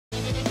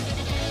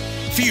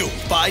Fueled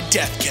by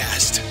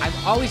Deathcast. I'm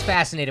always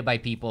fascinated by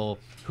people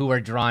who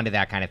are drawn to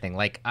that kind of thing.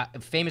 Like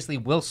famously,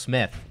 Will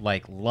Smith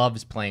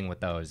loves playing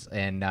with those,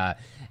 and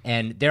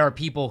there are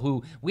people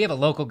who we have a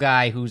local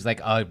guy who's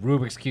like a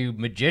Rubik's Cube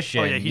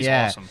magician. Oh yeah, he's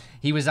awesome.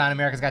 He was on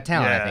America's Got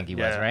Talent, Yeah, I think he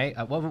yeah. was,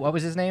 right? What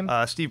was his name?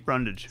 Steve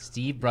Brundage.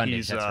 Steve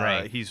Brundage, that's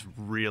right.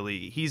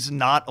 He's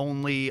not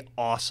only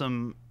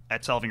awesome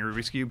at solving a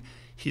Rubik's Cube,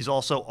 he's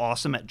also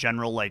awesome at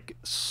general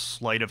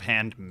sleight of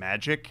hand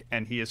magic,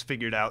 and he has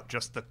figured out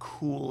just the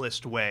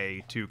coolest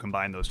way to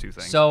combine those two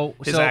things. So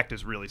his act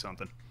is really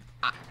something.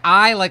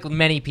 I, like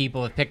many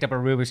people, have picked up a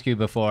Rubik's Cube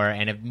before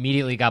and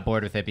immediately got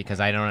bored with it because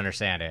I don't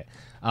understand it.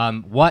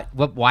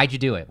 Why'd you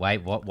do it?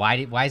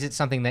 Why is it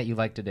something that you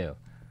like to do?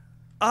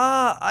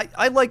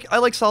 I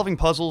like solving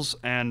puzzles,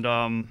 and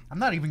I'm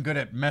not even good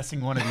at messing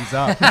one of these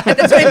up.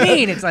 That's what I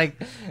mean. It's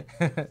like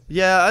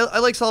yeah, I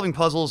like solving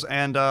puzzles,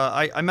 and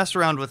I messed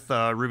around with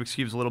Rubik's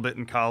Cubes a little bit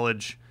in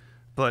college,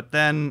 but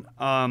then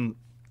I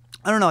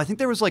don't know. I think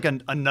there was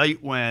a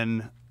night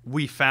when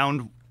we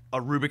found a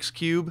Rubik's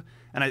Cube,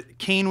 and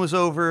Kane was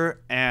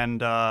over,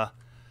 and I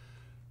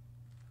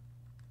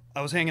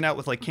was hanging out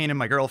with Kane and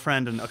my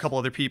girlfriend and a couple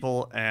other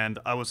people, and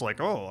I was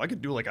like, oh, I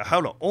could do a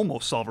how to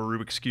almost solve a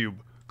Rubik's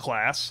Cube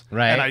class.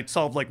 Right. And I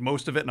solved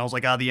most of it, and I was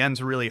like, the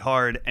ends are really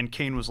hard. And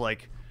Kane was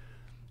like,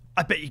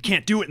 I bet you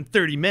can't do it in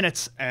 30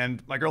 minutes.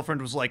 And my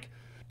girlfriend was like,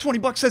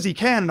 $20 says he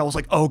can. And I was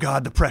like, oh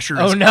God, the pressure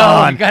is on.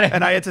 You gotta...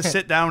 And I had to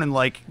sit down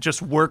and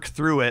just work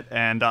through it.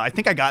 And I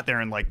think I got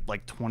there in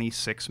like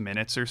 26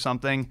 minutes or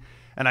something.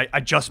 And I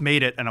just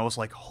made it, and I was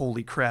like,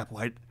 holy crap,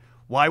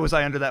 why was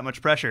I under that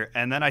much pressure?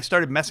 And then I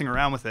started messing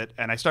around with it,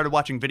 and I started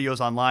watching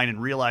videos online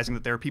and realizing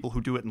that there are people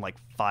who do it in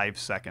 5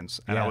 seconds.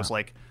 And I was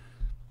like,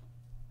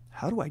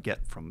 how do I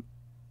get from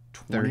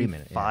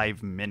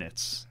 25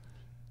 minutes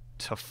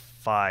to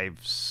 5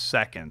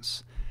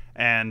 seconds?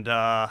 And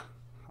I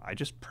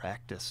just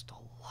practiced a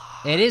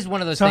lot. It is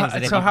one of those things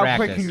that if so you how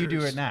practice, quick can you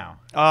do it now?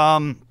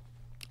 I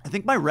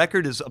think my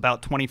record is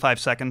about 25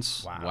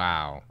 seconds.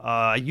 Wow.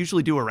 I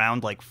usually do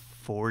around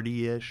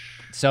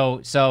 40-ish.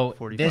 So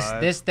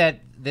 45.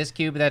 this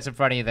cube that's in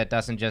front of you that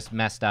Dustin just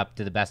messed up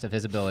to the best of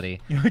his ability,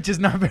 Which is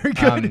not very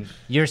good.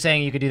 you're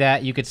saying you could do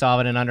that? You could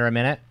solve it in under a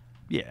minute?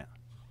 Yeah.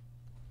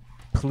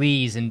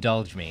 Please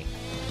indulge me.